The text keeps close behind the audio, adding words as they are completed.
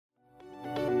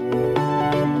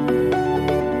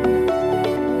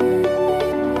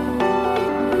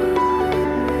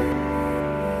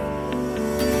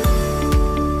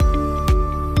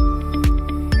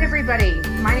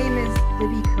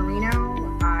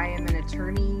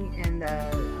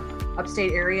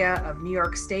upstate area of New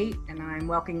York State, and I'm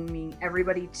welcoming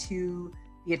everybody to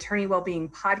the Attorney Wellbeing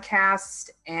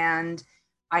Podcast. And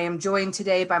I am joined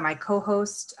today by my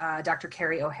co-host, Dr.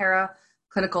 Carrie O'Hara,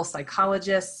 clinical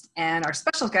psychologist, and our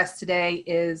special guest today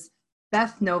is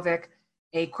Beth Novick,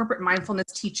 a corporate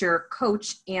mindfulness teacher,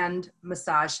 coach, and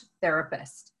massage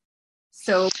therapist.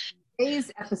 So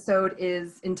today's episode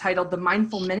is entitled The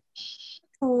Mindful Minute: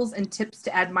 Tools and Tips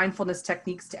to Add Mindfulness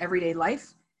Techniques to Everyday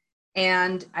Life.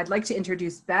 And I'd like to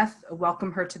introduce Beth,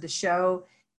 welcome her to the show,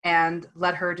 and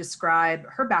let her describe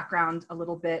her background a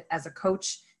little bit as a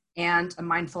coach and a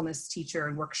mindfulness teacher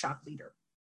and workshop leader.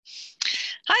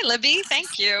 Hi, Libby.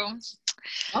 Thank you.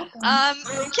 Welcome. I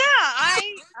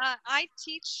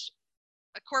teach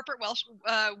corporate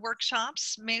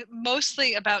workshops,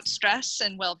 mostly about stress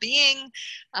and well-being,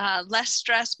 less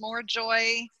stress, more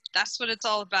joy. That's what it's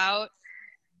all about.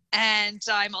 And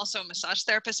I'm also a massage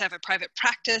therapist. I have a private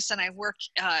practice, and I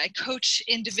coach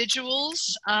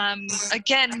individuals,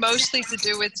 again, mostly to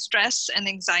do with stress and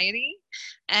anxiety.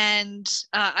 And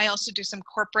I also do some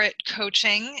corporate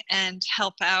coaching and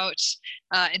help out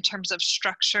in terms of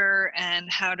structure and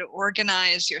how to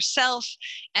organize yourself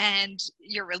and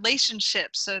your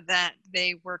relationships so that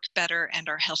they work better and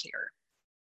are healthier.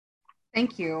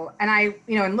 Thank you. And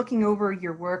in looking over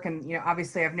your work, and,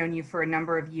 obviously I've known you for a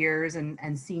number of years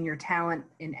and seen your talent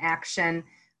in action.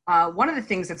 One of the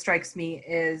things that strikes me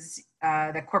is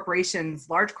that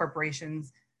large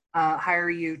corporations, hire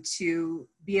you to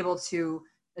be able to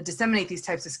disseminate these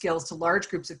types of skills to large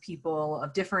groups of people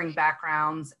of differing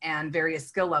backgrounds and various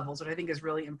skill levels, which I think is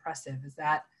really impressive. Is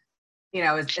that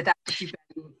what you've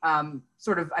been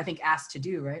sort of, I think, asked to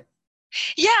do, right?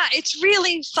 Yeah, it's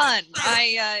really fun.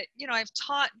 I've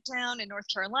taught down in North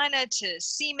Carolina to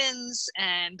Siemens,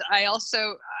 and I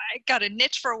got a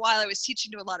niche for a while. I was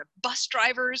teaching to a lot of bus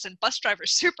drivers and bus driver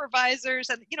supervisors,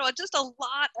 and just a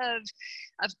lot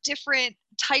of different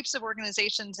types of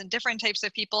organizations and different types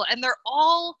of people, and they're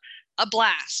all a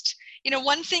blast.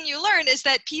 One thing you learn is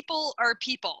that people are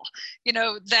people,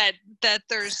 that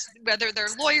there's, whether they're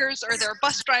lawyers or they're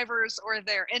bus drivers or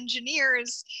they're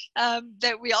engineers,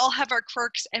 that we all have our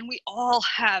quirks and we all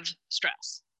have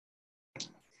stress.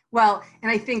 Well,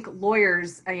 and I think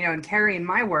lawyers, and Carrie and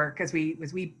my work, as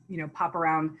we pop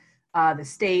around the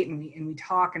state and we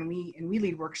talk and we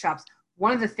lead workshops,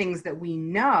 one of the things that we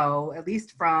know, at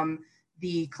least from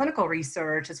the clinical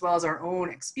research as well as our own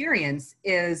experience,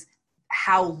 is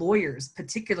how lawyers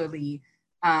particularly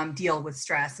deal with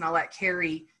stress. And I'll let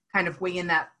Carrie kind of weigh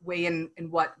in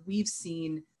what we've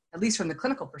seen, at least from the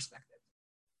clinical perspective.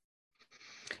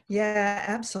 Yeah,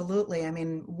 absolutely. I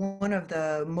mean, one of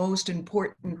the most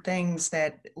important things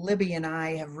that Libby and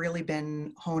I have really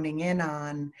been honing in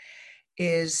on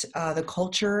is the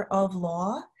culture of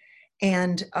law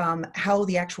and how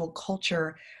the actual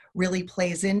culture really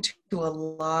plays into a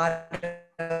lot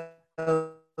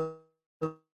of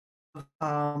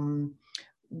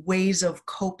ways of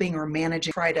coping or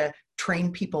managing, try to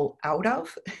train people out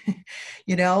of,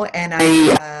 and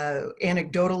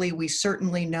anecdotally, we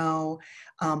certainly know,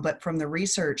 but from the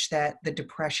research, that the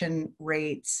depression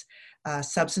rates,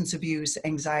 substance abuse,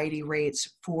 anxiety rates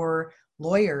for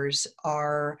lawyers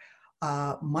are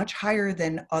much higher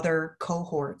than other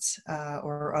cohorts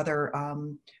or other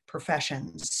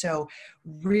professions. So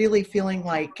really feeling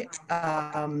like,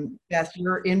 Beth,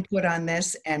 your input on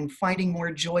this and finding more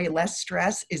joy, less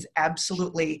stress is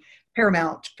absolutely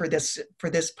paramount for this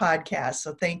podcast.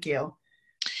 So thank you.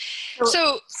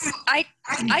 So I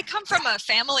come from a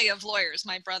family of lawyers.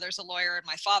 My brother's a lawyer and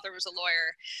my father was a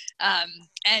lawyer.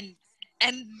 And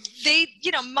they,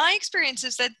 my experience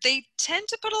is that they tend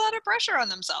to put a lot of pressure on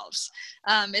themselves.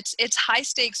 It's high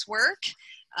stakes work.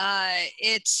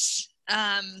 It's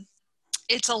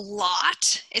a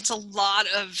lot.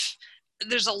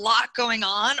 There's a lot going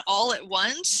on all at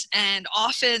once. And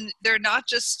often they're not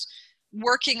just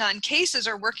working on cases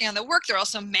or working on the work, they're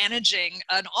also managing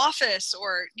an office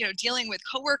or, dealing with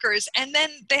coworkers. And then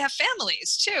they have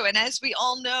families too. And as we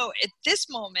all know, at this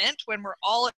moment, when we're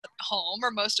all at home,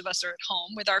 or most of us are at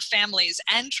home with our families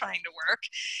and trying to work,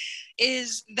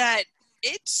 is that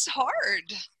it's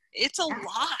hard. It's a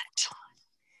lot.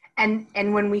 And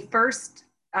when we first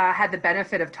had the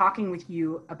benefit of talking with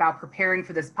you about preparing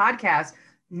for this podcast,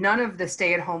 none of the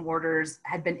stay-at-home orders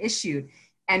had been issued.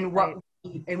 And what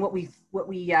we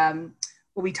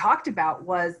talked about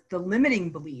was the limiting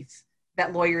belief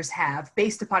that lawyers have,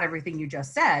 based upon everything you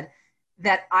just said,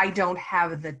 that I don't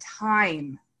have the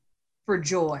time for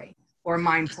joy or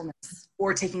mindfulness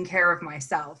or taking care of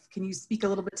myself. Can you speak a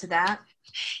little bit to that?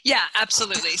 Yeah,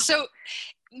 absolutely. So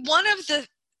one of the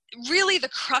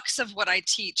crux of what I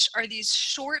teach are these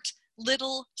short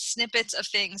little snippets of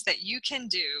things that you can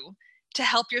do to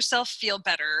help yourself feel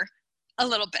better a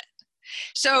little bit.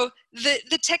 So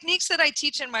the techniques that I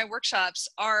teach in my workshops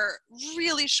are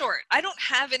really short. I don't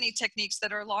have any techniques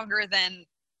that are longer than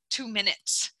 2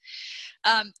 minutes.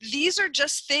 These are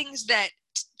just things that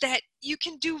you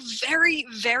can do very,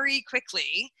 very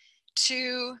quickly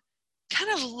to kind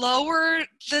of lower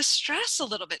the stress a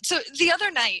little bit. So the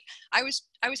other night I was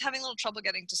having a little trouble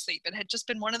getting to sleep. It had just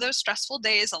been one of those stressful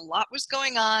days. A lot was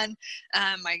going on.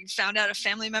 I found out a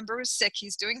family member was sick.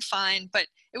 He's doing fine, but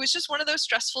it was just one of those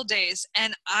stressful days.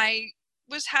 And I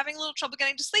was having a little trouble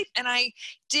getting to sleep. And I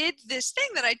did this thing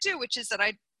that I do, which is that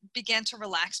I began to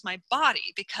relax my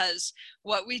body, because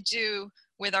what we do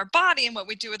with our body and what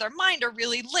we do with our mind are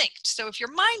really linked. So if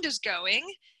your mind is going,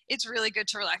 it's really good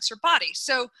to relax your body.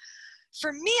 So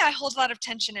for me, I hold a lot of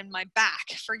tension in my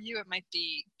back. For you, it might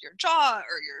be your jaw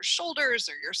or your shoulders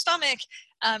or your stomach.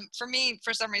 For me,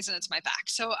 for some reason, it's my back.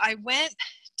 So I went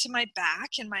to my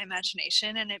back in my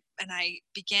imagination, and I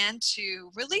began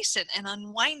to release it and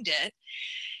unwind it.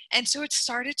 And so it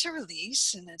started to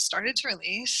release, and it started to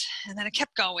release, and then it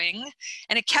kept going,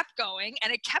 and it kept going,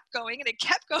 and it kept going, and it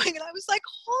kept going. And I was like,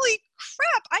 holy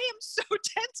crap, I am so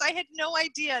tense. I had no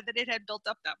idea that it had built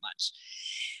up that much.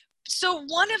 So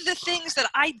one of the things that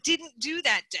I didn't do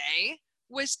that day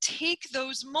was take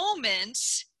those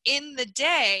moments in the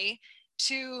day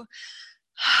to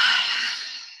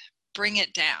bring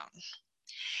it down.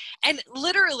 And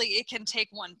literally, it can take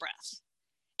one breath.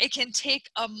 It can take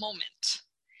a moment.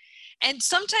 And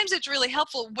sometimes it's really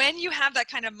helpful when you have that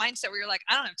kind of mindset where you're like,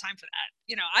 I don't have time for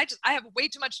that. I have way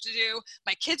too much to do.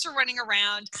 My kids are running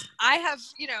around. I have,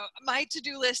 my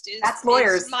to-do list is that's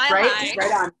lawyers, right?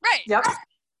 Right on. Right. Yep.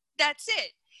 That's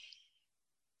it.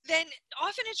 Then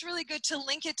often it's really good to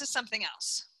link it to something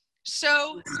else.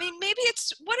 So maybe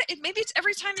it's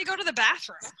every time you go to the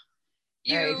bathroom.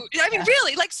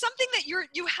 Really, like something that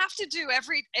you have to do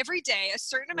every day, a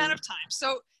certain amount of time.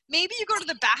 So maybe you go to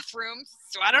the bathroom,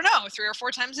 so I don't know, 3 or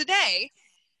 4 times a day.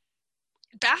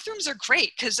 Bathrooms are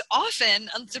great because often,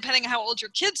 depending on how old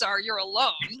your kids are, you're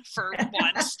alone for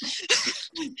once.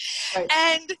 Right.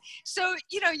 And so,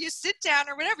 you sit down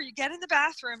or whatever, you get in the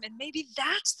bathroom, and maybe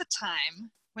that's the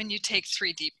time when you take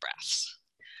 3 deep breaths.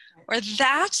 Or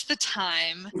that's the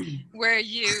time where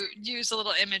you use a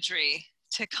little imagery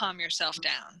to calm yourself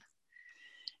down.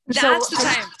 That's the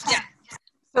time. Yeah.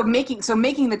 So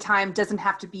making the time doesn't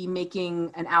have to be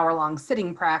making an hour-long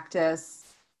sitting practice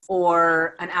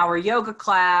or an hour yoga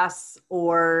class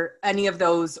or any of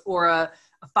those, or a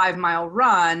 5-mile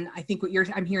run. I think what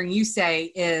I'm hearing you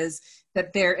say is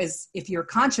that there is, if you're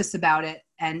conscious about it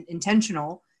and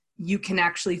intentional, you can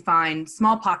actually find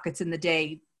small pockets in the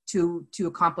day to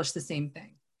accomplish the same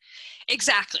thing.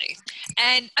 Exactly.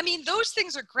 And I mean, those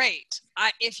things are great.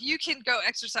 If you can go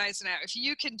exercise now, if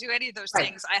you can do any of those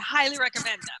things, I highly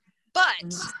recommend them.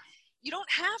 But you don't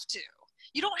have to.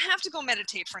 You don't have to go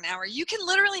meditate for an hour. You can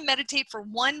literally meditate for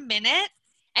 1 minute,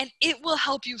 and it will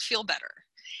help you feel better.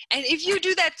 And if you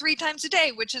do that 3 times a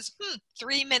day, which is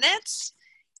 3 minutes,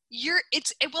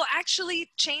 it will actually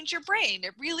change your brain.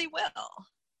 It really will.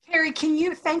 Carrie,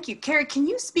 thank you. Carrie, can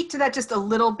you speak to that just a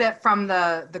little bit from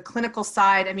the clinical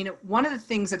side? I mean, one of the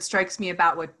things that strikes me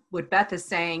about what Beth is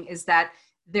saying is that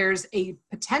there's a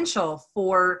potential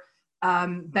for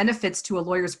benefits to a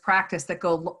lawyer's practice that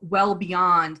go well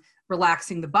beyond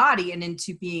relaxing the body and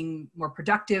into being more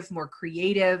productive, more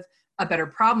creative, a better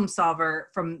problem solver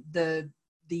from the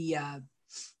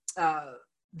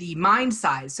mind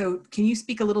side. So can you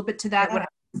speak a little bit to that? Yeah. What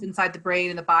happens inside the brain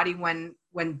and the body when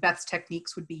Beth's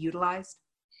techniques would be utilized?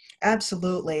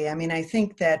 Absolutely. I mean, I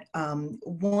think that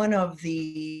one of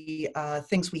the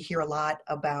things we hear a lot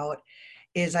about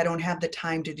is I don't have the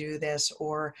time to do this,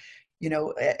 or,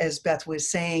 as Beth was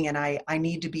saying, and I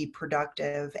need to be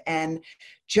productive. And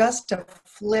just to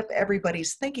flip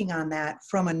everybody's thinking on that,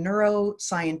 from a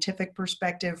neuroscientific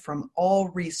perspective, from all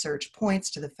research points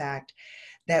to the fact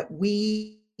that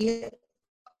we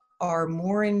are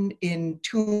more in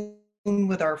tune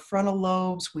with our frontal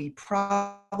lobes, we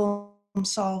problem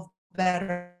solve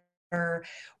better,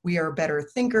 we are better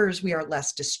thinkers, we are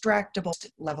less distractible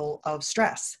level of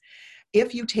stress.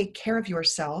 If you take care of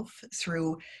yourself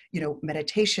through,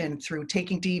 meditation, through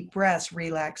taking deep breaths,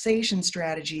 relaxation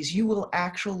strategies, you will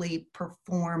actually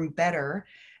perform better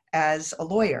as a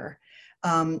lawyer.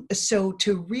 So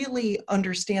to really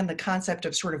understand the concept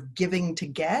of sort of giving to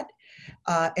get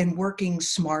and working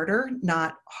smarter,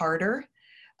 not harder,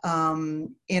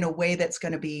 in a way that's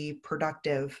going to be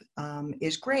productive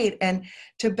is great. And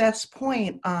to Beth's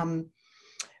point,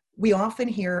 we often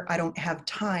hear, I don't have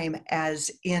time, as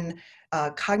in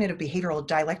cognitive behavioral,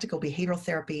 dialectical behavioral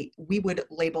therapy, we would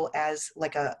label as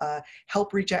like a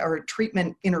help reject or a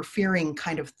treatment interfering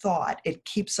kind of thought. It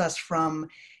keeps us from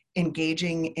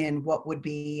engaging in what would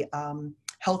be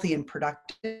healthy and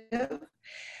productive.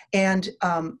 And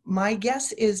my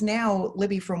guess is now,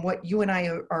 Libby, from what you and I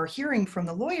are hearing from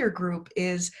the lawyer group,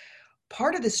 is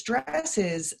part of the stress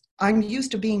is I'm used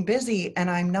to being busy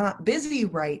and I'm not busy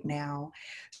right now.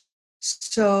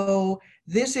 So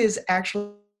this is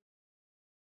actually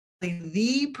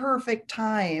the perfect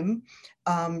time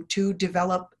to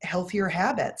develop healthier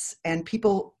habits. And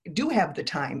people do have the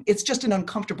time. It's just an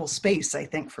uncomfortable space, I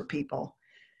think, for people.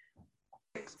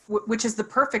 Which is the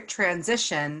perfect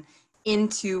transition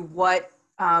into what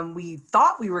we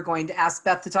thought we were going to ask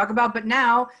Beth to talk about, but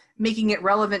now making it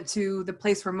relevant to the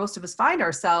place where most of us find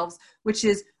ourselves, which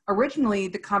is originally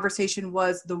the conversation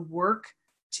was the work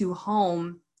to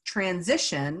home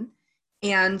transition,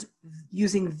 and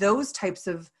using those types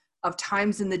of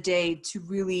times in the day to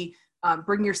really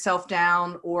bring yourself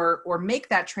down or make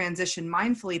that transition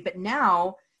mindfully. But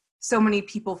now so many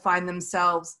people find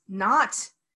themselves not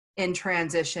in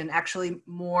transition, actually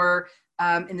more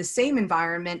in the same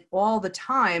environment all the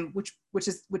time, which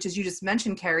is you just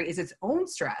mentioned, Carrie, is its own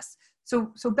stress.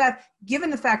 So Beth, given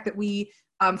the fact that we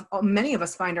many of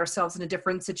us find ourselves in a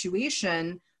different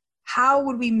situation, how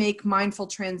would we make mindful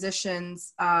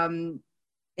transitions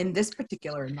in this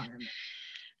particular environment?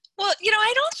 Well,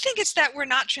 I don't think it's that we're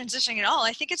not transitioning at all.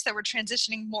 I think it's that we're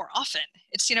transitioning more often.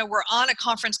 It's, we're on a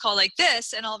conference call like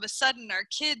this, and all of a sudden our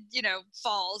kid,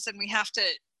 falls, and we have to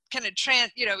kind of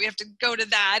we have to go to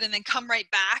that and then come right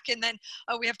back, and then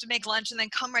we have to make lunch and then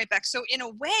come right back. So in a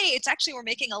way, it's actually, we're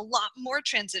making a lot more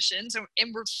transitions, and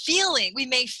we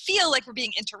may feel like we're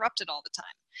being interrupted all the time.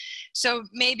 So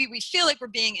maybe we feel like we're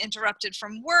being interrupted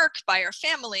from work by our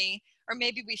family, or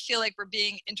maybe we feel like we're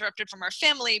being interrupted from our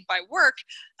family by work.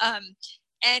 And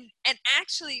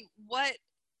actually what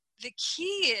the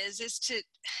key is to,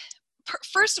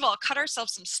 first of all, cut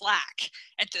ourselves some slack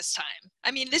at this time.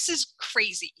 I mean, this is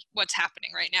crazy what's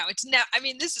happening right now.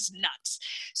 This is nuts.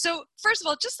 So first of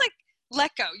all, just like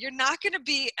let go. You're not going to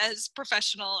be as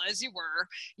professional as you were.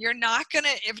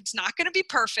 If it's not going to be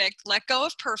perfect, let go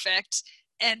of perfect,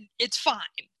 and it's fine.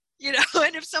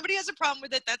 And if somebody has a problem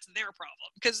with it, that's their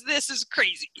problem, because this is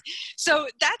crazy. So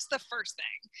that's the first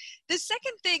thing. The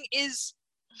second thing is,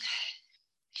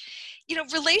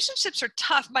 relationships are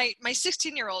tough. My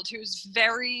 16-year-old, who's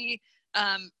very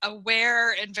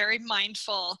aware and very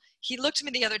mindful, he looked at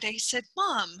me the other day, he said,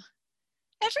 "Mom,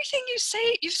 everything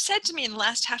you've said to me in the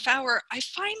last half hour, I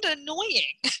find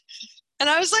annoying." And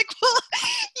I was like, "Well,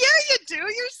 yeah, you do.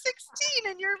 You're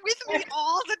 16 and you're with me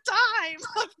all the time.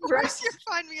 Of course you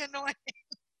find me annoying."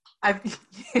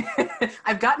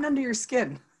 I've gotten under your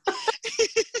skin.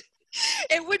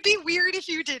 It would be weird if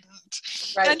you didn't.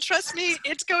 Right. And trust me,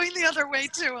 it's going the other way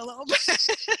too a little bit.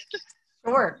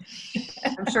 Sure.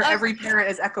 I'm sure every parent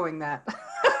is echoing that.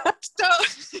 So,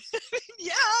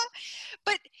 yeah.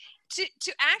 But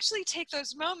to actually take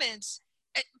those moments,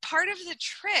 part of the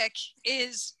trick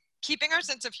is keeping our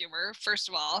sense of humor, first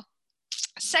of all.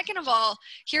 Second of all,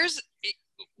 here's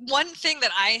one thing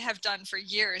that I have done for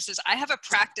years is I have a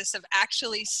practice of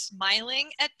actually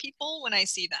smiling at people when I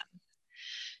see them.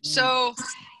 So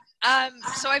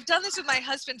I've done this with my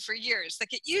husband for years.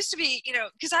 Like, it used to be,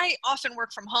 because I often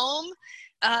work from home,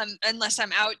 unless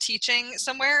I'm out teaching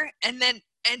somewhere. And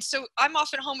so I'm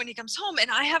often home when he comes home,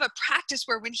 and I have a practice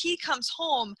where when he comes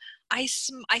home, I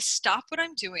stop what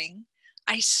I'm doing.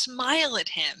 I smile at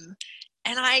him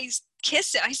and I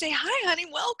kiss it. I say, "Hi, honey,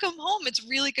 welcome home. It's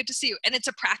really good to see you." And it's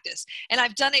a practice. And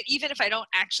I've done it even if I don't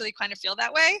actually kind of feel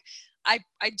that way. I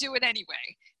do it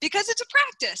anyway because it's a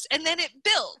practice, and then it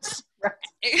builds.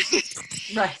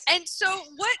 Right. And so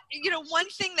one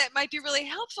thing that might be really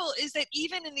helpful is that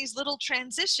even in these little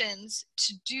transitions,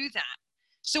 to do that.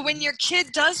 So when your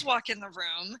kid does walk in the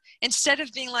room, instead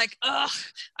of being like, "Ugh,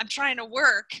 I'm trying to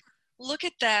work," look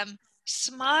at them,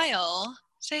 smile,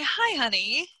 say, "Hi,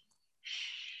 honey,"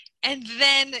 and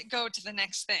then go to the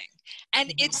next thing.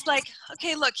 And it's like,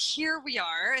 okay, look, here we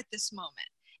are at this moment.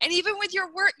 And even with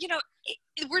your work,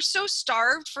 we're so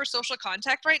starved for social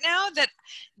contact right now that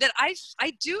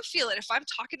I do feel it. If I'm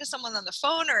talking to someone on the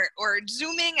phone or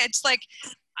Zooming, it's like,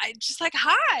 I just like,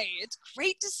 "Hi, it's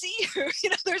great to see you."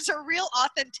 There's a real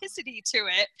authenticity to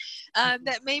it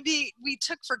that maybe we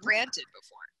took for granted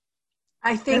before.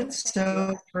 I think that's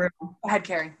so true. Go ahead,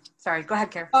 Carrie. Sorry, go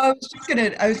ahead, Carrie. I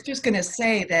was just gonna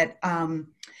say that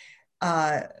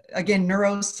again,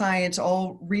 neuroscience,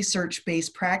 all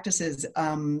research-based practices,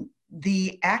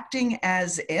 the acting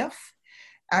as if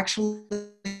actually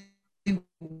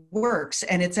works,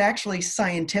 and it's actually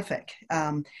scientific.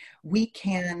 We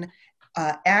can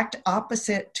act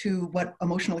opposite to what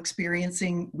emotional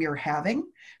experiencing we're having.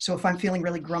 So if I'm feeling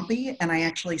really grumpy and I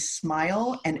actually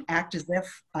smile and act as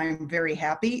if I'm very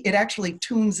happy, it actually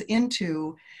tunes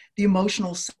into the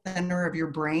emotional center of your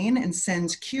brain and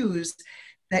sends cues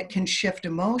that can shift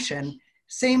emotion.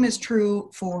 Same is true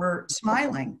for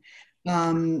smiling.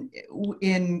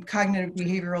 In cognitive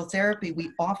behavioral therapy,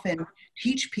 we often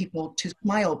teach people to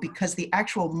smile because the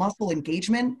actual muscle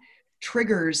engagement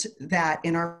triggers that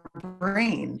in our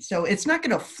brain. So it's not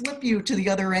going to flip you to the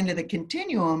other end of the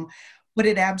continuum, but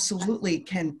it absolutely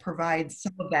can provide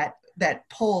some of that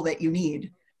pull that you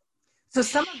need. So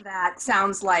some of that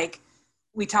sounds like,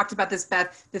 we talked about this,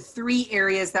 Beth, the 3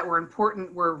 areas that were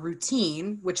important were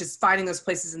routine, which is finding those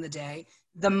places in the day,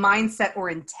 the mindset or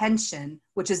intention,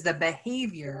 which is the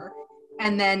behavior,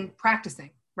 and then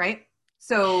practicing, right?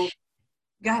 So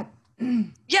go ahead.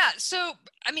 Yeah. So,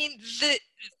 I mean,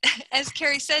 as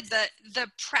Carrie said, the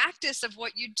practice of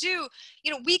what you do,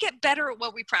 we get better at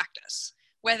what we practice,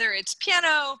 whether it's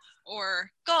piano or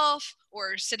golf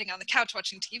or sitting on the couch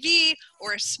watching TV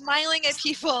or smiling at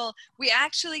people. We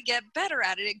actually get better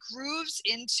at it. It grooves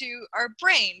into our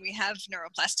brain. We have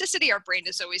neuroplasticity. Our brain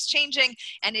is always changing,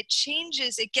 and it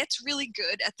changes. It gets really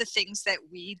good at the things that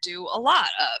we do a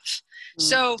lot of.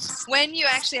 So when you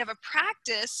actually have a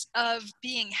practice of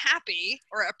being happy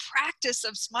or a practice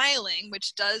of smiling,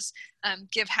 which does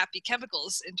give happy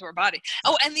chemicals into our body.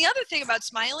 Oh, and the other thing about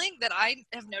smiling that I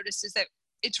have noticed is that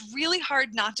it's really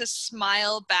hard not to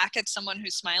smile back at someone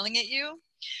who's smiling at you.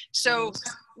 So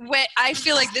when I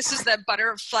feel like this is the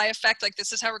butterfly effect, like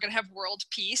this is how we're going to have world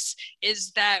peace,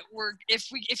 is that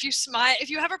if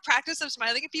you have a practice of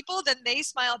smiling at people, then they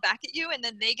smile back at you, and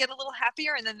then they get a little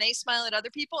happier, and then they smile at other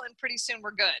people, and pretty soon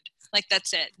we're good. Like,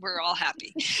 that's it. We're all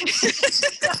happy.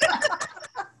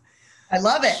 I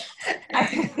love it.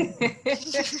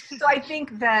 So I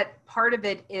think that part of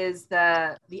it is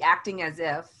the acting as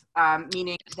if,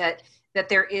 meaning that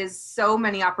there is so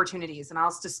many opportunities, and I'll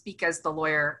just speak as the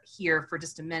lawyer here for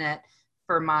just a minute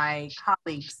for my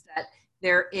colleagues, that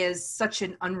there is such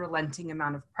an unrelenting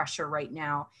amount of pressure right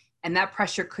now, and that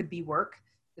pressure could be work,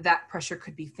 that pressure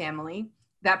could be family,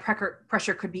 that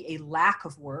pressure could be a lack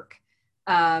of work,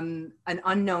 an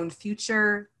unknown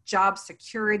future, job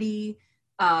security,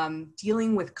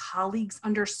 dealing with colleagues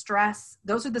under stress.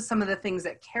 Those are some of the things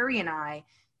that Carrie and I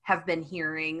have been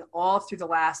hearing all through the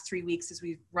last 3 weeks as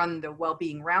we've run the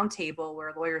Wellbeing Roundtable,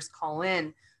 where lawyers call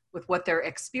in with what they're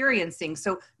experiencing.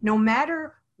 So no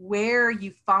matter where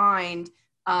you find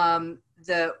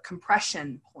the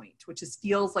compression point, which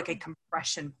feels like a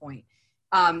compression point,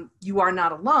 you are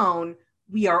not alone.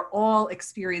 We are all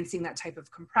experiencing that type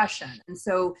of compression. And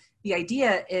so the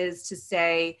idea is to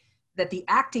say that the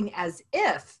acting as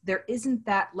if there isn't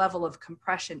that level of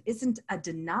compression isn't a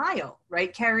denial,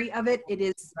 right, Carrie, of it. It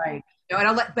is, right. And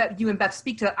I'll let you and Beth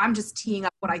speak to it. I'm just teeing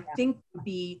up what I think would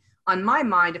be on my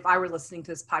mind if I were listening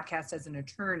to this podcast as an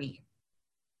attorney.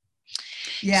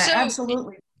 Yeah, so,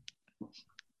 absolutely.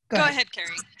 Go ahead,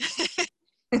 Carrie.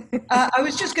 I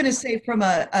was just going to say, from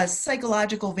a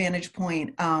psychological vantage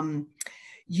point,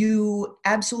 you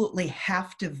absolutely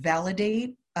have to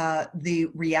validate the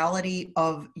reality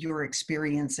of your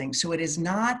experiencing. So it is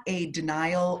not a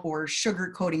denial or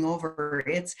sugarcoating over.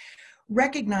 It's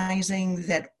recognizing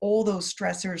that all those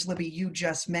stressors, Libby, you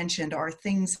just mentioned, are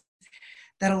things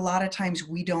that a lot of times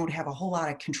we don't have a whole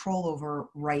lot of control over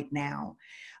right now.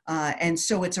 And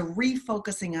so it's a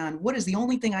refocusing on what is the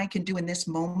only thing I can do in this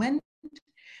moment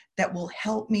that will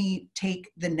help me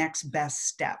take the next best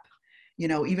step.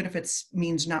 Even if it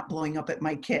means not blowing up at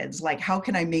my kids, like, how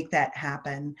can I make that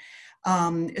happen?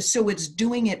 So it's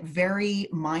doing it very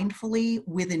mindfully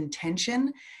with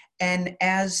intention. And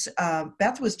as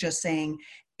Beth was just saying,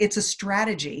 it's a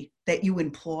strategy that you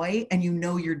employ, and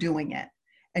you're doing it,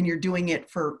 and you're doing it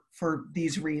for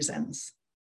these reasons.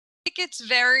 I think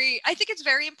it's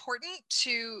very important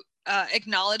to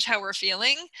acknowledge how we're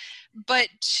feeling, but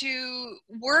to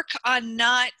work on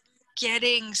not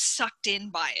getting sucked in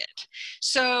by it.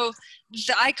 So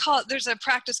there's a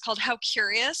practice called How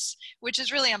Curious, which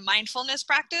is really a mindfulness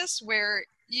practice where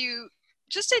you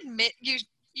just admit,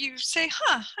 you say,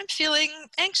 I'm feeling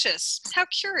anxious. How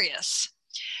curious.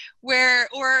 or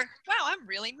wow, I'm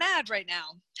really mad right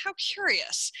now. How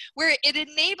curious. Where it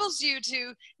enables you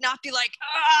to not be like,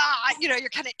 you're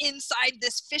kind of inside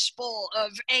this fishbowl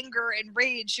of anger and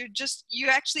rage. You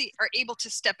actually are able to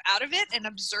step out of it and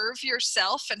observe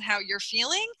yourself and how you're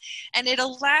feeling. And it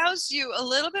allows you a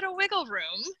little bit of wiggle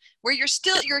room where you're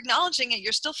acknowledging it,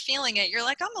 you're still feeling it. You're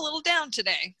like, I'm a little down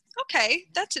today. Okay,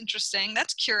 that's interesting.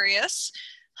 That's curious.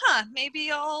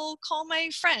 Maybe I'll call my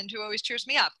friend who always cheers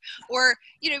me up. Or,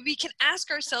 we can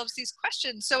ask ourselves these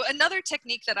questions. So another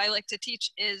technique that I like to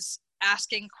teach is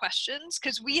asking questions,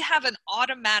 because we have an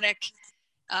automatic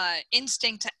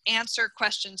instinct to answer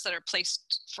questions that are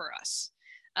placed for us.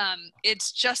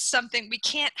 It's just something, we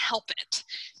can't help it.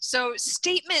 So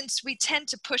statements, we tend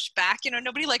to push back.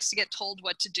 Nobody likes to get told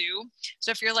what to do. So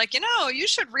if you're like, you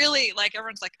should really, like,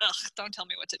 everyone's like, ugh, don't tell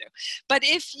me what to do. But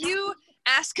if you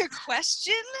ask a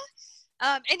question,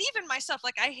 and even myself,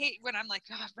 like, I hate when I'm like,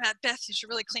 oh, Beth, you should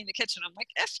really clean the kitchen. I'm like,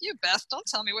 F you, Beth, don't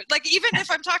tell me what, like, even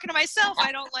if I'm talking to myself,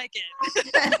 I don't like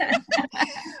it.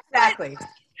 Exactly.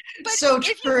 But so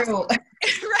true.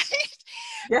 Right?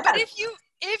 Yes. But if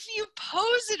you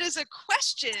pose it as a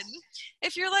question,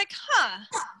 if you're like,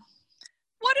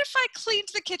 what if I cleaned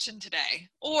the kitchen today?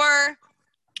 Or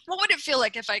what would it feel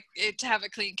like to have a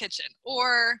clean kitchen?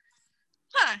 Or,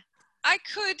 I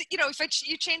could, if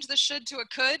you change the should to a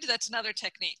could, that's another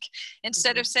technique.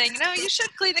 Instead of saying, no, you should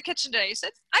clean the kitchen today, you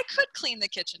said, I could clean the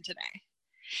kitchen today.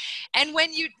 And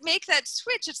when you make that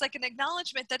switch, it's like an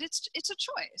acknowledgement that it's a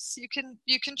choice. You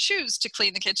can choose to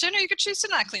clean the kitchen, or you could choose to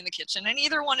not clean the kitchen, and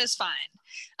either one is fine.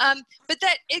 But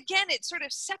that, again, it sort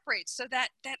of separates so that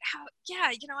how,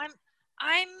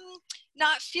 I'm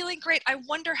not feeling great. I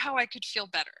wonder how I could feel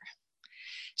better.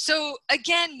 So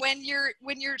again, when you're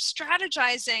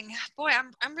strategizing, boy,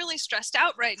 I'm really stressed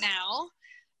out right now.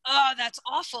 Oh, that's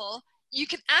awful. You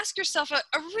can ask yourself a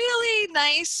really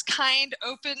nice, kind,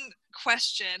 open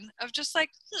question of just like,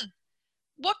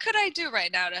 what could I do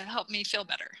right now to help me feel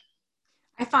better?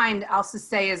 I find, I'll just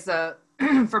say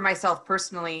for myself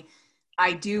personally,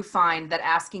 I do find that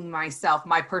asking myself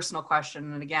my personal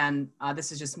question, and again,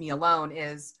 this is just me alone,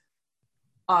 is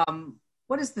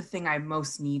what is the thing I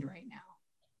most need right now?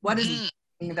 What is the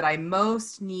thing that I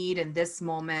most need in this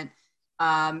moment?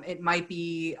 It might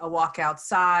be a walk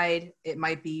outside. It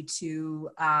might be to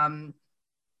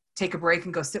take a break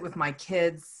and go sit with my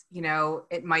kids.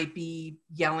 It might be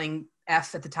yelling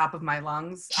F at the top of my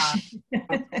lungs,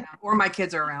 or my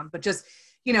kids are around, but just,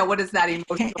 what is that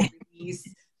emotional release?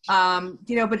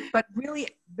 But really,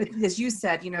 as you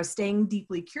said, staying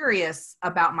deeply curious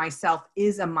about myself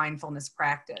is a mindfulness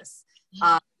practice,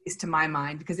 at least to my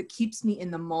mind, because it keeps me in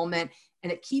the moment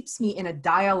and it keeps me in a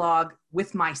dialogue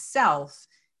with myself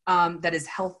that is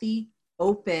healthy,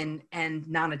 open, and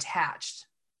non-attached.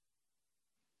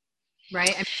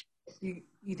 Right?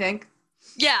 You think?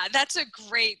 Yeah, that's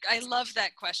I love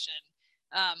that question.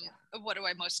 What do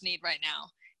I most need right now?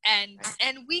 And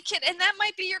that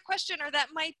might be your question, or that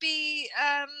might be,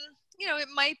 it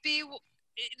might be,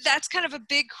 that's kind of a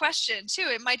big question too.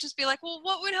 It might just be like, well,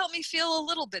 what would help me feel a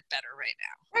little bit better right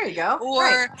now? There you go. Or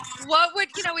right. What would,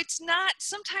 it's not,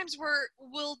 sometimes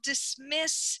we'll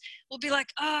be like,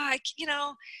 I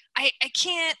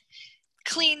can't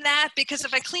clean that, because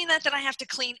if I clean that, then I have to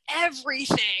clean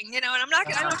everything, and I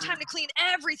don't have time to clean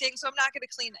everything, so I'm not going to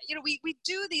clean that. We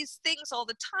do these things all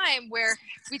the time where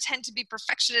we tend to be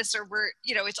perfectionists, or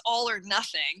it's all or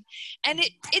nothing. And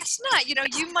it's not,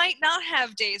 you might not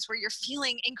have days where you're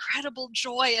feeling incredible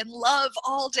joy and love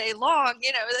all day long.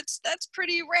 That's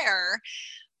pretty rare.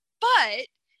 But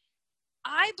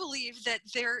I believe that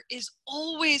there is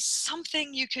always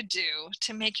something you could do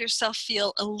to make yourself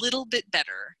feel a little bit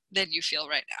better than you feel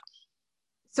right now.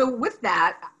 So with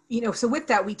that,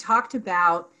 we talked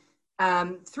about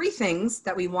 3 things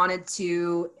that we wanted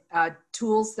to,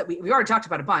 tools that we already talked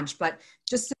about a bunch, but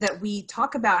just so that we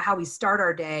talk about how we start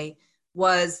our day,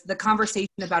 was the conversation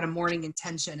about a morning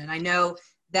intention. And I know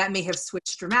that may have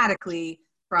switched dramatically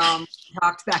from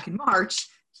talked back in March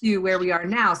to where we are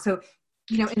now. So,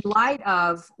 in light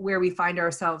of where we find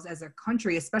ourselves as a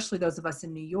country, especially those of us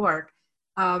in New York,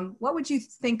 what would you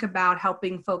think about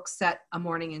helping folks set a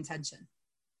morning intention?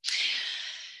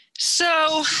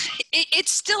 So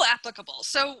it's still applicable.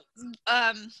 So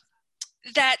a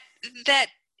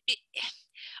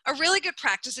really good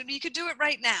practice, and you could do it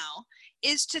right now,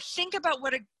 is to think about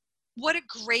what a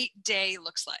great day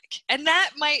looks like. And that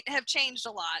might have changed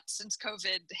a lot since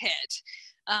COVID hit.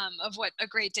 Of what a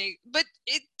great day, but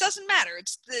it doesn't matter.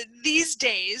 It's these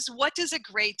days, what does a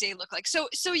great day look like? So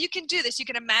you can do this. You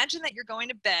can imagine that you're going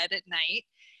to bed at night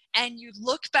and you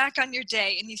look back on your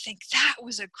day and you think, that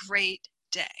was a great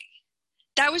day.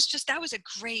 that was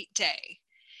a great day.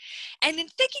 And in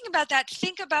thinking about that,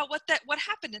 think about what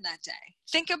happened in that day.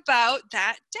 Think about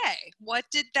that day. What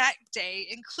did that day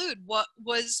include? What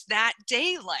was that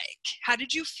day like? How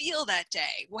did you feel that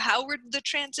day? How were the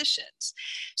transitions?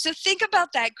 So think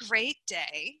about that great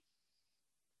day.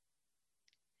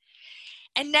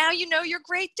 And now you know your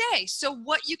great day. So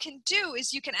what you can do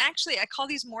is you can actually, I call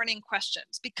these morning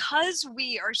questions, because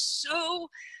we are so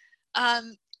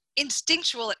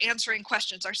instinctual at answering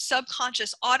questions. Our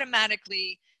subconscious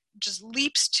automatically just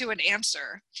leaps to an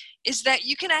answer, is that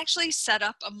you can actually set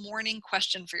up a morning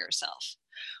question for yourself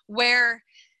where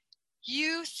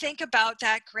you think about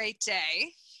that great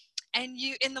day, and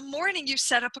you, in the morning, you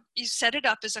set it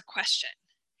up as a question.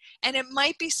 And it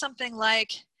might be something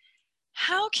like,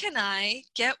 how can I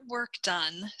get work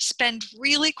done, spend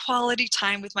really quality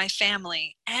time with my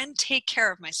family, and take care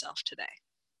of myself today?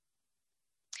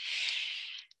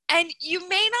 And you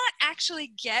may not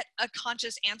actually get a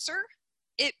conscious answer.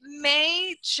 It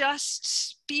may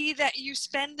just be that you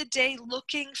spend the day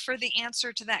looking for the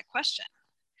answer to that question.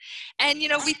 And,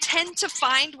 we tend to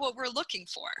find what we're looking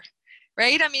for,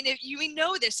 right? I mean, we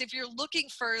know this, if you're looking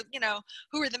for,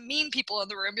 who are the mean people in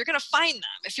the room, you're going to find them.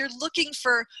 If you're looking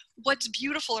for what's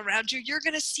beautiful around you, you're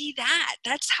going to see that.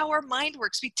 That's how our mind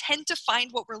works. We tend to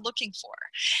find what we're looking for.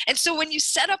 And so when you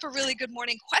set up a really good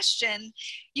morning question,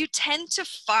 you tend to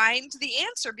find the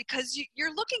answer because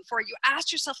you're looking for it. You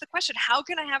ask yourself the question, how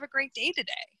can I have a great day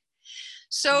today?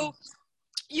 So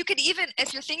you could even,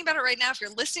 if you're thinking about it right now, if you're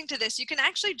listening to this, you can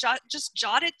actually just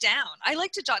jot it down. I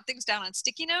like to jot things down on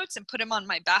sticky notes and put them on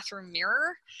my bathroom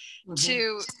mirror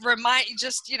to remind,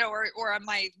 or on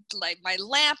my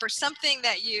lamp or something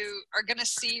that you are going to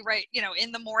see right,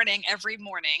 in the morning, every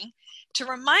morning, to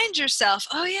remind yourself,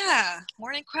 oh yeah,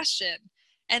 morning question.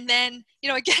 And then,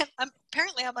 again, I'm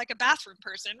like a bathroom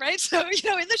person, right? So, in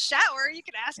the shower, you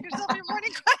can ask yourself your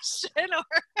morning question, or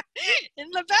in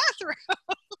the bathroom.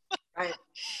 Right.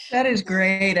 That is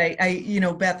great.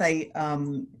 Beth,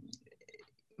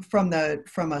 from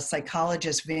a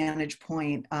psychologist vantage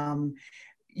point,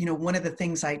 one of the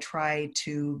things I try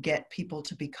to get people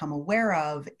to become aware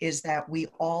of is that we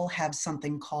all have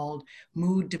something called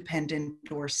mood dependent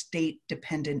or state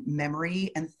dependent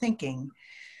memory and thinking.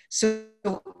 So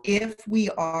if we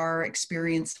are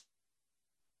experiencing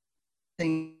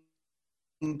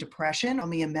depression, a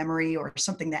memory or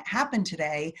something that happened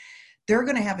today, they're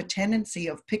going to have a tendency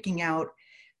of picking out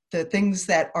the things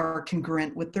that are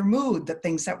congruent with their mood, the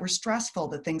things that were stressful,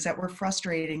 the things that were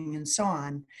frustrating, and so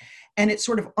on. And it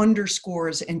sort of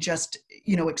underscores and just,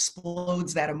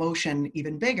 explodes that emotion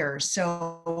even bigger.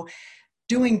 So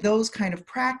doing those kind of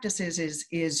practices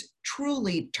is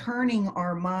truly turning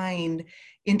our mind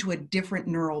into a different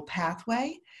neural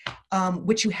pathway,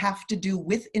 which you have to do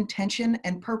with intention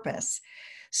and purpose.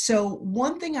 So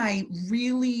one thing I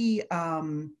really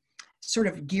sort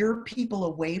of gear people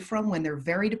away from when they're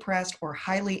very depressed or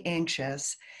highly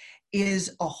anxious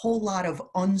is a whole lot of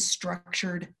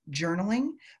unstructured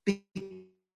journaling,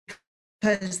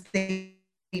 because they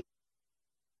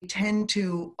tend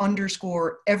to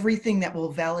underscore everything that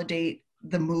will validate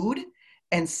the mood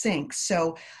and sync.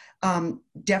 So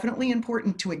definitely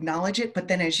important to acknowledge it. But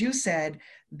then, as you said,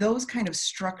 those kind of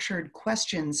structured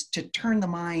questions to turn the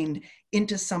mind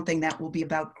into something that will be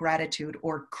about gratitude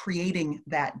or creating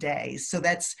that day. So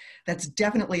that's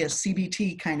definitely a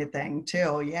CBT kind of thing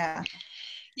too. Yeah.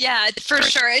 Yeah, for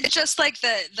sure. It's just like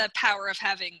the power of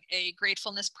having a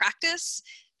gratefulness practice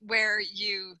where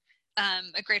you,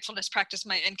 a gratefulness practice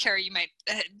might, and Carrie, you might,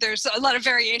 there's a lot of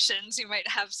variations, you might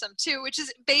have some too, which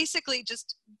is basically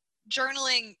just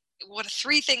journaling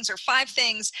 3 things or 5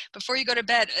 things before you go to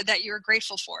bed that you're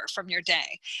grateful for from your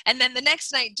day. And then the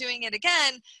next night doing it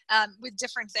again with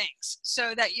different things,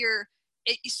 so that you're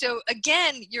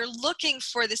looking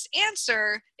for this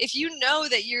answer. If you know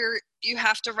that you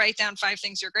have to write down 5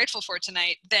 things you're grateful for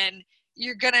tonight, then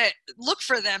you're going to look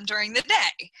for them during the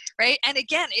day, right? And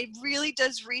again, it really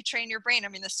does retrain your brain. I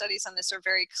mean, the studies on this are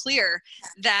very clear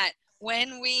that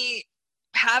when we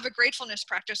have a gratefulness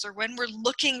practice, or when we're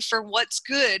looking for what's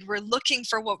good, we're looking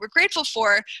for what we're grateful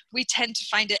for, we tend to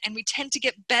find it, and we tend to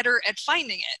get better at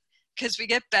finding it because we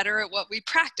get better at what we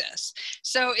practice.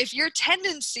 So if your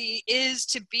tendency is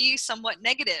to be somewhat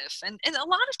negative, and a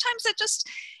lot of times it's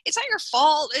not your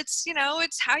fault. It's,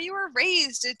 it's how you were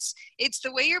raised. It's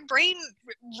the way your brain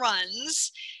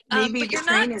runs. Maybe but you're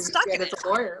not stuck in it. As a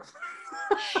lawyer.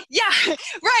 Yeah,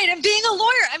 right. And being a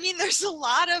lawyer, I mean, there's a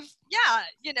lot of,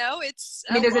 it's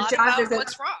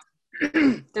what's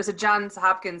wrong. There's a Johns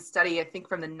Hopkins study, I think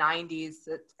from the 90s,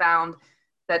 that found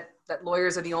that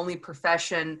lawyers are the only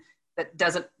profession that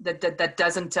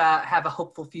doesn't have a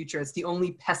hopeful future. It's the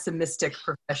only pessimistic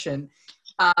profession.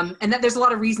 And that there's a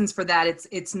lot of reasons for that.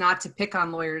 It's not to pick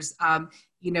on lawyers.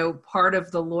 Part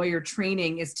of the lawyer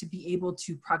training is to be able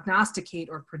to prognosticate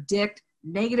or predict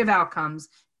negative outcomes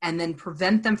and then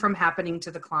prevent them from happening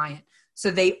to the client.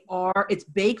 So it's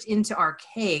baked into our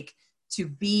cake to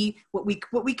be what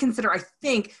we consider, I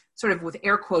think, sort of with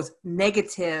air quotes,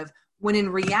 negative, when in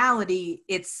reality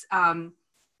it's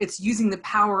using the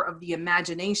power of the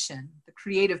imagination, the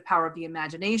creative power of the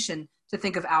imagination, to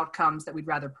think of outcomes that we'd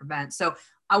rather prevent. So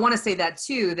I want to say that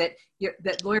too,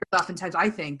 that lawyers oftentimes, I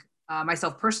think,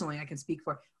 myself personally, I can speak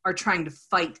for, are trying to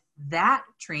fight that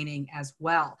training as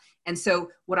well. And so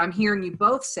what I'm hearing you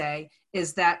both say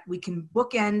is that we can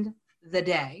bookend the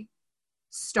day,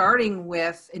 starting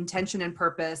with intention and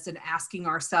purpose and asking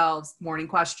ourselves morning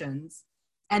questions,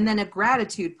 and then a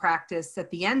gratitude practice at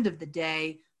the end of the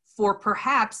day for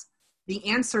perhaps the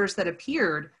answers that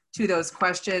appeared to those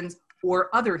questions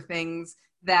or other things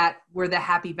that were the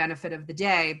happy benefit of the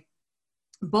day,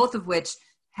 both of which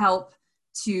help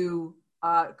to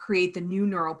create the new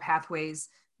neural pathways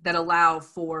that allow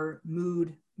for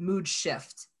mood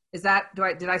shift. Did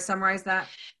I summarize that?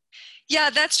 Yeah,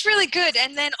 that's really good.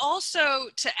 And then also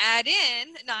to add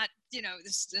in,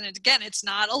 and again, it's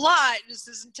not a lot. This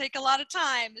doesn't take a lot of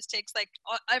time. This takes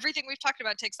everything we've talked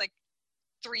about takes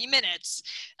 3 minutes.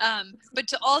 But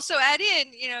to also add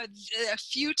in, a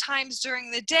few times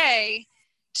during the day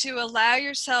to allow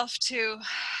yourself to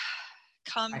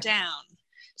calm down.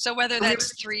 So whether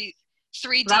that's three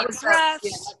deep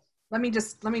breaths. Let me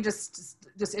just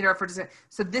interrupt for just a second.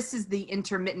 So this is the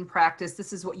intermittent practice.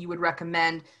 This is what you would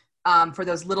recommend for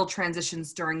those little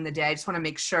transitions during the day. I just want to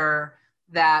make sure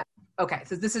that, okay,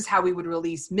 so this is how we would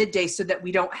release midday so that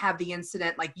we don't have the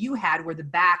incident like you had where the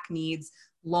back needs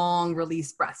long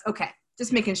release breaths. Okay,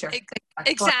 just making sure.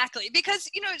 Exactly, because,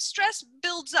 stress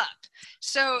builds up.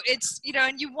 So it's,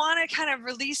 and you want to kind of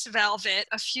release valve it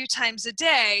a few times a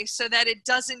day so that it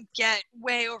doesn't get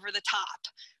way over the top.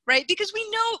 Right? Because we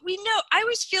know, I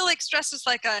always feel like stress is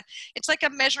it's like a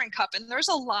measuring cup, and there's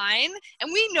a line,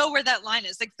 and we know where that line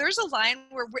is. Like there's a line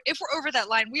where if we're over that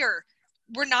line,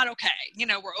 we're not okay.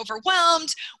 We're overwhelmed,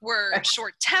 we're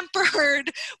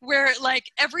short-tempered, we're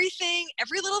every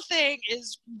little thing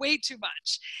is way too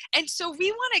much. And so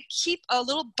we want to keep a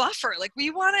little buffer.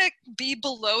 We want to be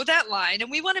below that line,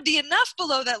 and we want to be enough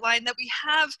below that line that we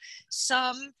have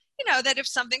some, that if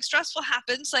something stressful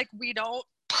happens, we don't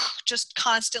just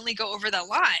constantly go over that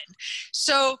line.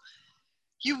 So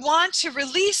you want to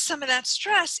release some of that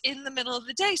stress in the middle of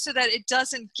the day so that it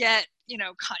doesn't get,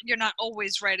 you're not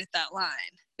always right at that line,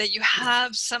 that you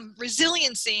have some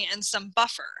resiliency and some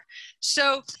buffer.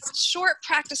 So short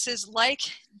practices like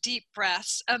deep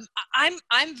breaths,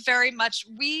 I'm very much,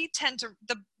 we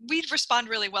respond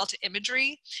really well to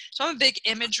imagery. So I'm a big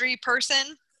imagery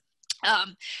person.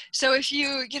 So if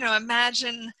you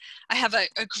imagine, I have a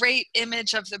great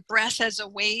image of the breath as a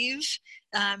wave.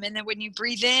 And then when you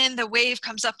breathe in, the wave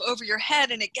comes up over your head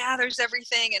and it gathers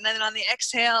everything. And then on the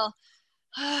exhale,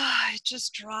 it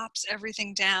just drops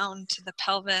everything down to the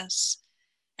pelvis.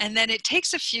 And then it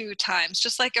takes a few times,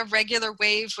 just like a regular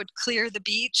wave would clear the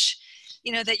beach,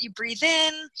 that you breathe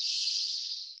in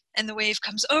and the wave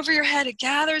comes over your head, it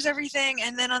gathers everything.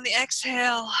 And then on the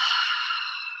exhale,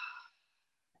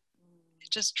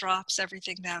 just drops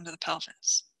everything down to the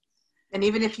pelvis. And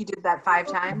even if you did that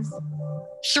 5 times?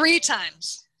 3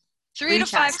 times. 3 to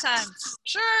 5 times.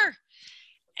 Sure.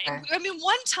 Okay. I mean,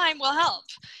 1 time will help.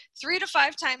 3 to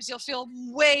 5 times, you'll feel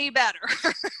way better.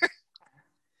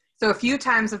 So a few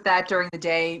times of that during the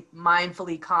day,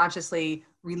 mindfully, consciously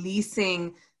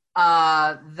releasing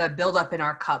the buildup in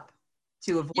our cup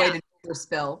to avoid an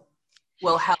overspill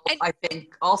will help, I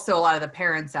think, also a lot of the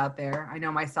parents out there. I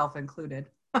know myself included.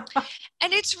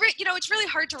 And it's really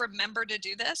hard to remember to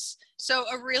do this. So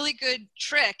a really good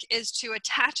trick is to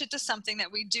attach it to something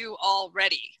that we do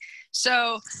already.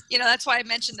 So, that's why I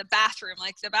mentioned the bathroom.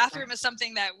 The bathroom is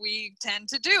something that we tend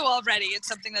to do already. It's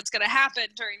something that's going to happen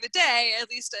during the day, at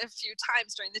least a few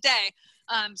times during the day.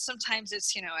 Sometimes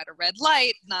it's, at a red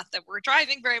light, not that we're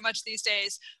driving very much these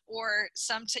days, or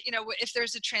if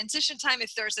there's a transition time,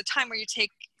 if there's a time where you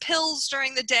take pills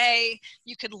during the day,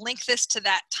 you could link this to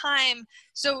that time.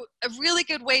 So a really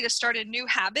good way to start a new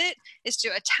habit is to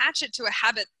attach it to a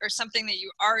habit or something that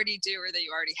you already do or that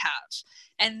you already have.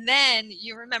 And then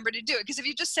you remember to do it. Because if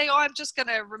you just say, I'm just going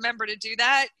to remember to do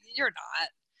that, you're not.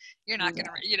 you're not going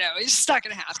to, it's just not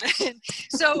going to happen.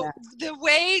 So the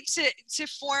way to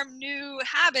form new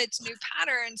habits, new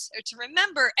patterns, or to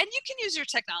remember, and you can use your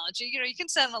technology, you can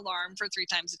set an alarm for 3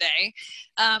 times a day.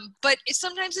 But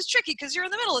sometimes it's tricky because you're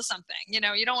in the middle of something, you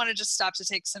don't want to just stop to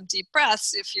take some deep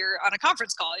breaths. If you're on a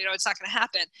conference call, it's not going to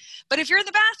happen. But if you're in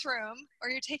the bathroom or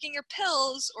you're taking your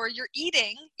pills or you're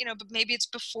eating, but maybe it's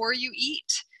before you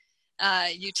eat,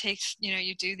 you take,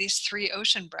 you do these 3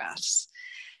 ocean breaths.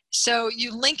 So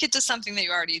you link it to something that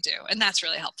you already do, and that's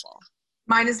really helpful.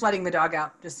 Mine is letting the dog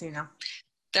out, just so you know.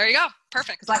 There you go.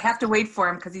 Perfect. Because I have to wait for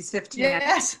him because he's 15.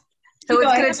 Yes. So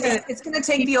it's gonna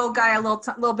take the old guy a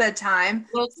little bit of time.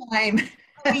 A little time.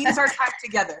 We use our time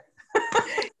together.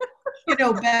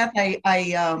 Beth,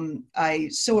 I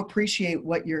so appreciate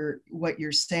what you're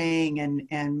saying,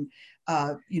 and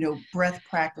breath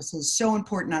practice is so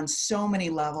important on so many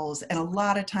levels. And a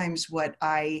lot of times what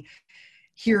I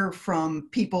hear from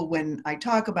people when I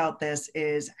talk about this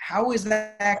is, how is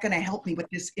that going to help me with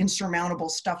this insurmountable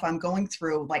stuff I'm going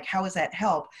through? Like, how does that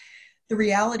help? The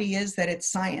reality is that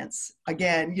it's science.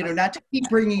 Again, not to keep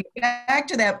bringing it back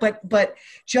to that, but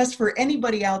just for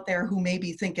anybody out there who may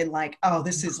be thinking like, oh,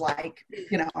 this is like,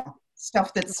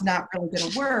 stuff that's not really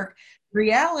going to work.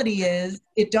 Reality is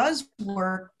it does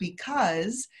work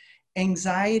because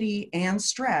anxiety and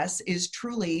stress is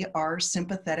truly our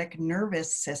sympathetic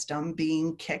nervous system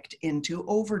being kicked into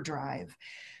overdrive.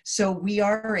 So we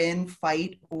are in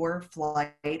fight or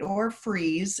flight or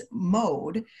freeze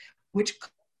mode, which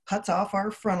cuts off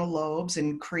our frontal lobes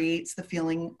and creates the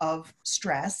feeling of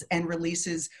stress and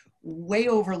releases way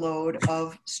overload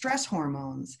of stress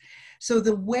hormones. So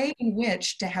the way in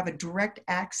which to have a direct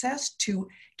access to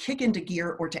kick into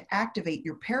gear or to activate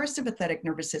your parasympathetic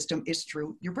nervous system is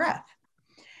through your breath.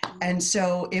 And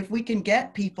so if we can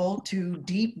get people to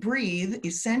deep breathe,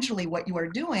 essentially what you are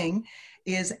doing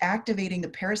is activating the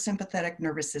parasympathetic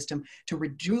nervous system to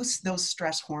reduce those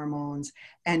stress hormones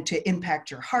and to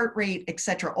impact your heart rate,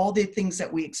 etc., all the things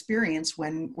that we experience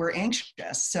when we're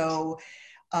anxious. So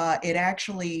it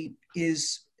actually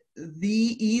is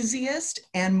the easiest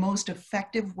and most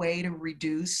effective way to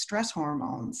reduce stress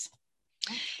hormones.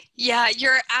 Yeah,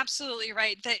 you're absolutely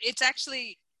right. That it's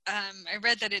actually, I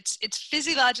read that it's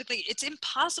physiologically, it's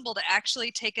impossible to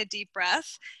actually take a deep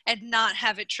breath and not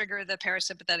have it trigger the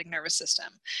parasympathetic nervous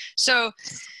system. So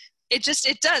it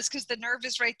does, because the nerve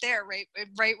is right there,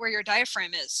 right where your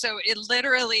diaphragm is. So it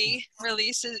literally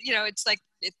releases, it's like,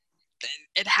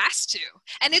 it has to.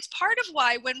 And it's part of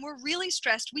why when we're really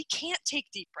stressed, we can't take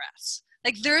deep breaths.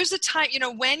 Like there's a time,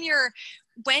 when you're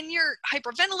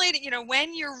hyperventilating,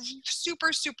 when you're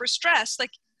super, super stressed, like,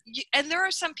 and there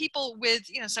are some people with,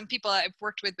 some people I've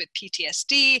worked with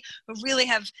PTSD who really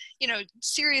have,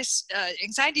 serious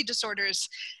anxiety disorders.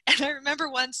 And I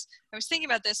remember once I was thinking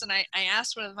about this and I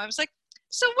asked one of them, I was like,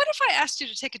 so what if I asked you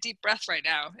to take a deep breath right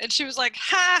now? And she was like,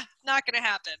 not going to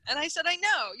happen. And I said, I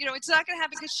know, it's not going to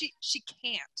happen because she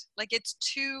can't. Like it's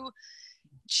too,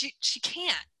 she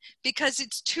can't, because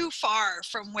it's too far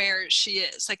from where she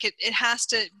is. Like it has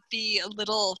to be a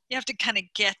little, you have to kind of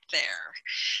get there.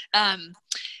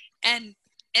 And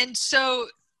so,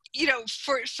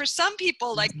 for some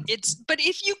people, like but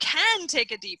if you can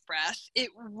take a deep breath, it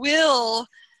will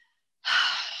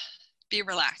be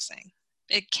relaxing.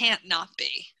 It can't not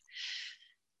be.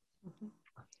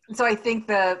 So I think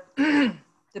the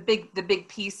big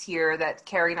piece here that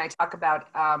Carrie and I talk about,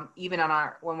 even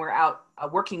when we're out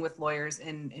working with lawyers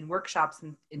in workshops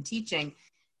and teaching,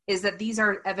 is that these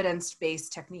are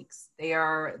evidence-based techniques. They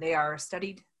are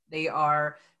studied. They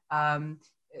are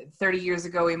 30 years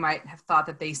ago, we might have thought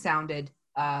that they sounded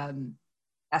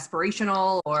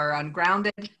aspirational or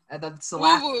ungrounded. That's the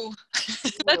last. Woo-woo.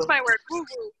 That's my word.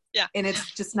 Woo-woo. Yeah. And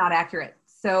it's just not accurate.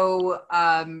 So,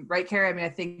 right, Carrie? I mean, I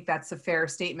think that's a fair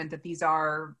statement that these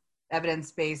are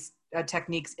evidence-based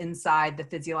techniques inside the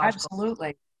physiological.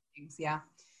 Absolutely. Things. Yeah.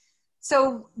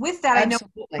 So with that,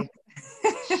 Absolutely.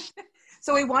 I know.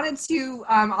 So we wanted to,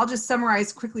 I'll just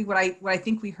summarize quickly what I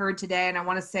think we heard today. And I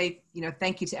want to say,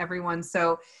 thank you to everyone.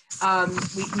 So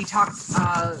we talked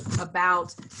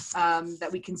about that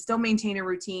we can still maintain a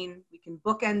routine. We can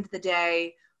bookend the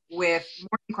day with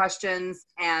morning questions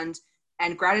and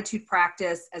gratitude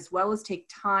practice, as well as take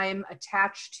time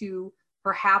attached to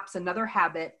perhaps another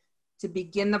habit to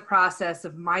begin the process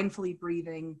of mindfully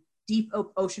breathing, deep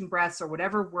ocean breaths, or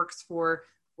whatever works for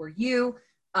you.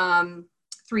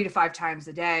 3 to 5 times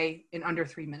a day in under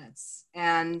 3 minutes.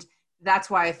 And that's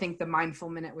why I think the Mindful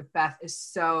Minute with Beth is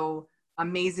so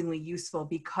amazingly useful,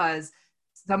 because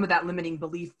some of that limiting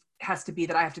belief has to be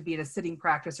that I have to be in a sitting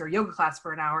practice or yoga class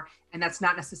for an hour, and that's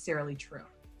not necessarily true.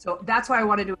 So that's why I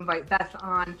wanted to invite Beth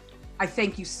on. I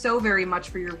thank you so very much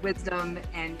for your wisdom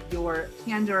and your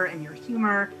candor and your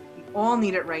humor. We all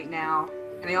need it right now.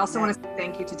 And I also want to say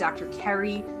thank you to Dr.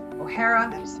 Kerry O'Hara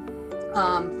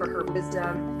for her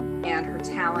wisdom and her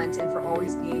talent, and for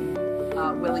always being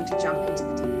willing to jump into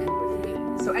the deep end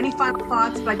with me. So any final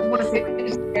thoughts? But I want to say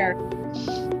there.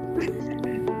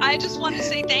 I just want to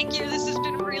say thank you. This has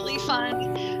been really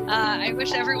fun. I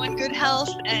wish everyone good health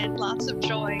and lots of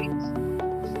joy.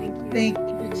 Thank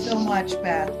you so much,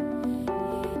 Beth.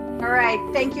 All right.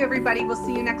 Thank you, everybody. We'll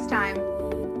see you next time.